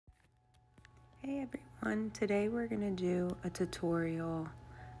Hey everyone, today we're going to do a tutorial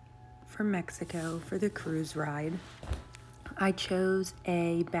for Mexico for the cruise ride. I chose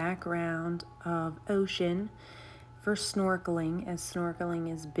a background of ocean for snorkeling, as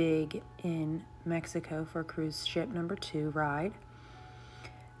snorkeling is big in Mexico for cruise ship number 2 ride.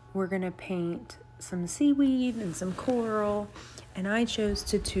 We're going to paint some seaweed and some coral, and I chose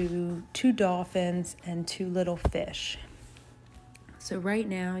to do 2 dolphins and 2 little fish. So right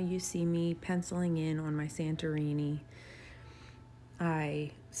now you see me penciling in on my Santorini.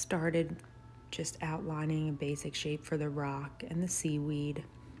 I started just outlining a basic shape for the rock and the seaweed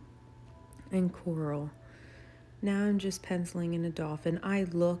and coral. Now I'm just penciling in a dolphin. I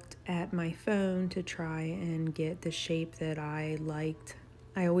looked at my phone to try and get the shape that I liked.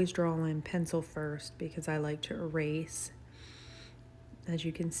 I always draw in pencil first because I like to erase, as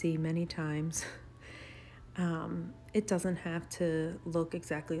you can see many times. It doesn't have to look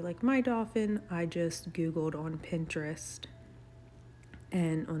exactly like my dolphin. I just Googled on Pinterest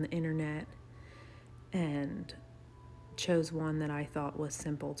and on the internet and chose one that I thought was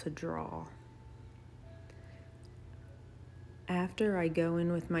simple to draw. After I go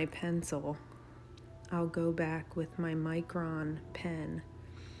in with my pencil, I'll go back with my Micron pen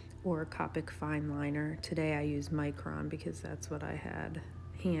or Copic fine liner. Today I use Micron because that's what I had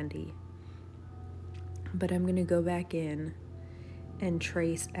handy. But I'm going to go back in and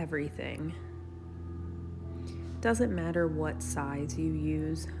trace everything. Doesn't matter what size you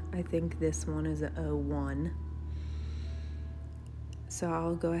use. I think this one is a 01. So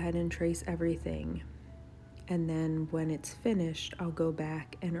I'll go ahead and trace everything. And then when it's finished, I'll go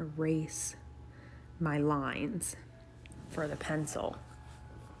back and erase my lines for the pencil.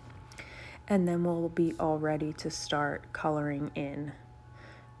 And then we'll be all ready to start coloring in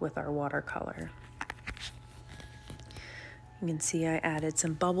with our watercolor. You can see I added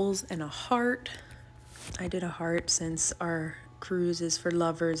some bubbles and a heart. I did a heart since our cruise is for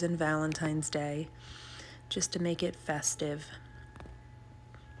lovers and Valentine's Day, just to make it festive.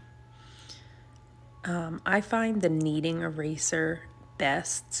 I find the kneading eraser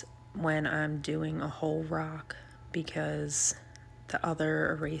best when I'm doing a whole rock because the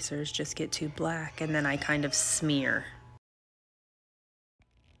other erasers just get too black and then I kind of smear.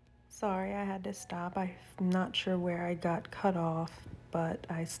 Sorry, I had to stop. I'm not sure where I got cut off, but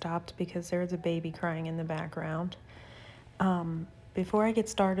I stopped because there was a baby crying in the background. Before I get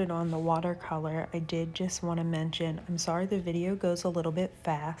started on the watercolor, I did just want to mention, I'm sorry the video goes a little bit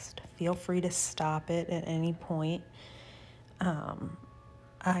fast. Feel free to stop it at any point.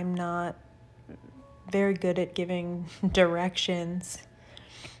 I'm not very good at giving directions,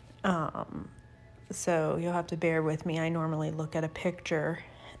 so you'll have to bear with me. I normally look at a picture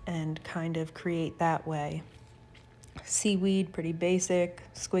and kind of create that way. Seaweed, pretty basic,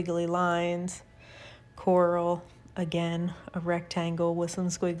 squiggly lines. Coral, again, a rectangle with some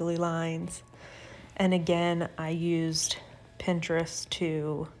squiggly lines. And again, I used Pinterest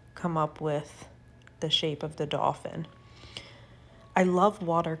to come up with the shape of the dolphin. I love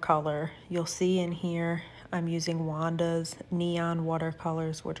watercolor. You'll see in here I'm using Wanda's neon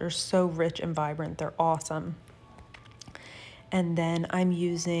watercolors, which are so rich and vibrant. They're awesome. And then I'm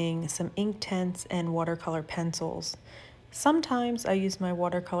using some Inktense and watercolor pencils. Sometimes I use my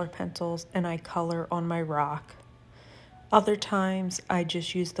watercolor pencils and I color on my rock. Other times I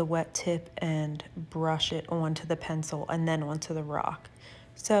just use the wet tip and brush it onto the pencil and then onto the rock.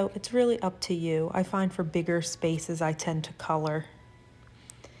 So it's really up to you. I find for bigger spaces I tend to color,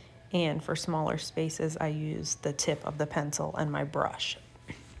 and for smaller spaces I use the tip of the pencil and my brush.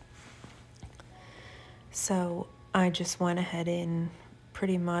 So I just went ahead and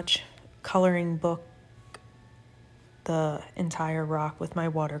pretty much coloring book the entire rock with my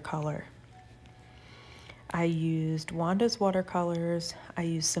watercolor. I used Wanda's watercolors. I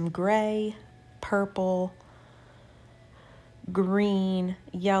used some gray, purple, green,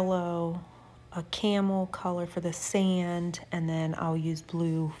 yellow, a camel color for the sand, and then I'll use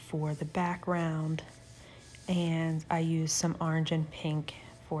blue for the background. And I used some orange and pink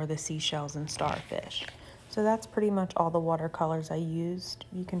for the seashells and starfish. So that's pretty much all the watercolors I used.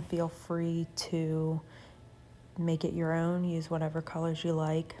 You can feel free to make it your own, use whatever colors you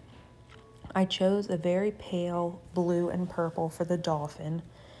like. I chose a very pale blue and purple for the dolphin,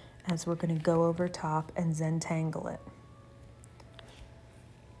 as we're going to go over top and Zentangle it.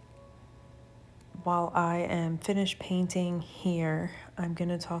 While I am finished painting here, I'm going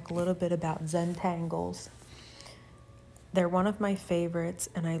to talk a little bit about Zentangles. They're one of my favorites,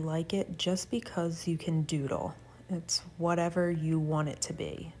 and I like it just because you can doodle. It's whatever you want it to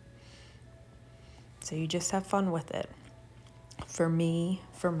be. So you just have fun with it. For me,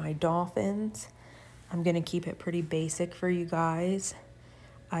 for my dolphins, I'm going to keep it pretty basic for you guys.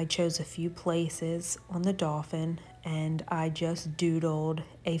 I chose a few places on the dolphin and I just doodled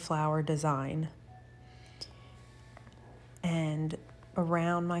a flower design. And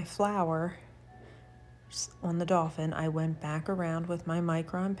around my flower on the dolphin, I went back around with my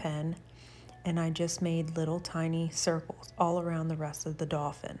Micron pen and I just made little tiny circles all around the rest of the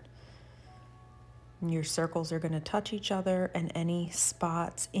dolphin. And your circles are going to touch each other, and any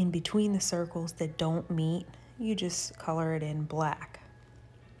spots in between the circles that don't meet, you just color it in black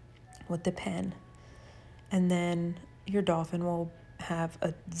with the pen. And then your dolphin will have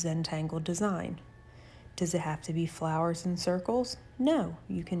a Zentangle design. Does it have to be flowers and circles? No,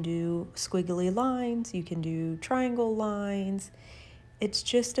 you can do squiggly lines, you can do triangle lines. It's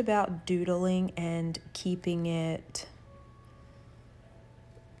just about doodling and keeping it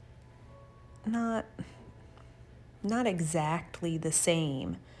not exactly the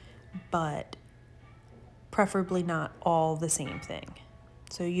same, but preferably not all the same thing.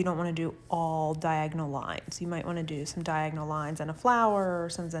 So you don't want to do all diagonal lines. You might want to do some diagonal lines and a flower, or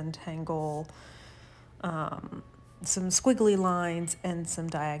some Zentangle, some squiggly lines and some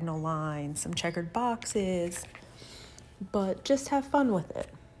diagonal lines, some checkered boxes, but just have fun with it.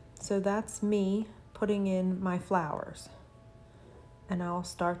 So that's me putting in my flowers. And I'll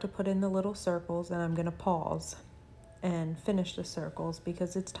start to put in the little circles, and I'm going to pause and finish the circles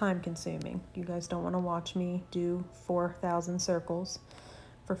because it's time consuming. You guys don't want to watch me do 4,000 circles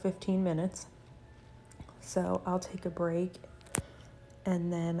for 15 minutes. So I'll take a break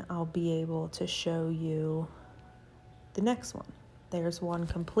and then I'll be able to show you the next one. There's one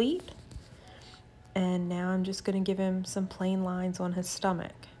complete. And now I'm just going to give him some plain lines on his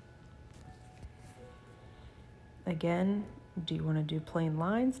stomach. Again, do you want to do plain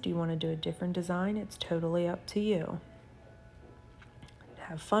lines? Do you want to do a different design? It's totally up to you.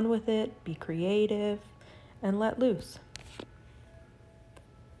 Have fun with it, be creative, and let loose.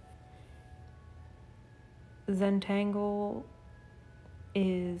 Zentangle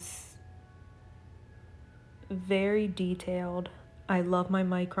is very detailed. I love my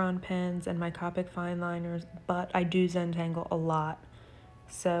Micron pens and my Copic fine liners, but I do Zentangle a lot,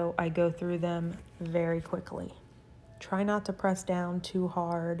 so I go through them very quickly. Try not to press down too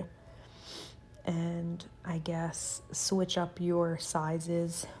hard, and I guess switch up your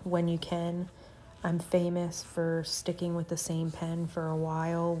sizes when you can. I'm famous for sticking with the same pen for a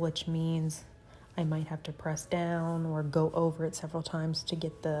while, which means I might have to press down or go over it several times to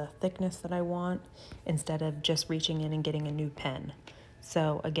get the thickness that I want, instead of just reaching in and getting a new pen.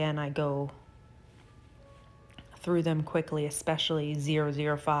 So again, I go through them quickly, especially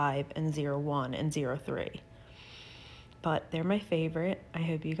 005 and 01 and 03. But they're my favorite. I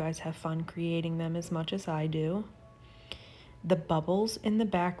hope you guys have fun creating them as much as I do. The bubbles in the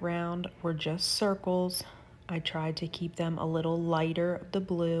background were just circles. I tried to keep them a little lighter of the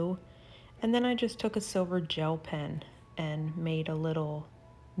blue. And then I just took a silver gel pen and made a little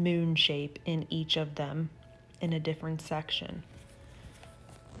moon shape in each of them in a different section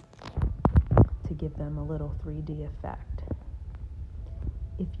to give them a little 3D effect.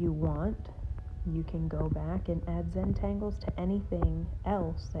 If you want, you can go back and add Zentangles to anything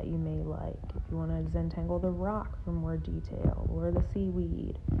else that you may like. If you want to Zentangle the rock for more detail, or the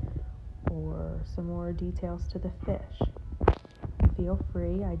seaweed, or some more details to the fish, feel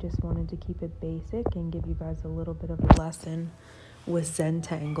free. I just wanted to keep it basic and give you guys a little bit of a lesson with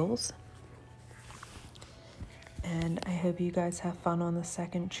Zentangles. And I hope you guys have fun on the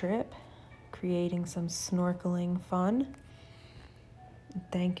second trip, creating some snorkeling fun.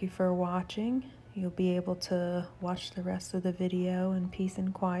 Thank you for watching. You'll be able to watch the rest of the video in peace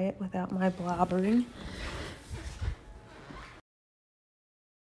and quiet without my blobbering.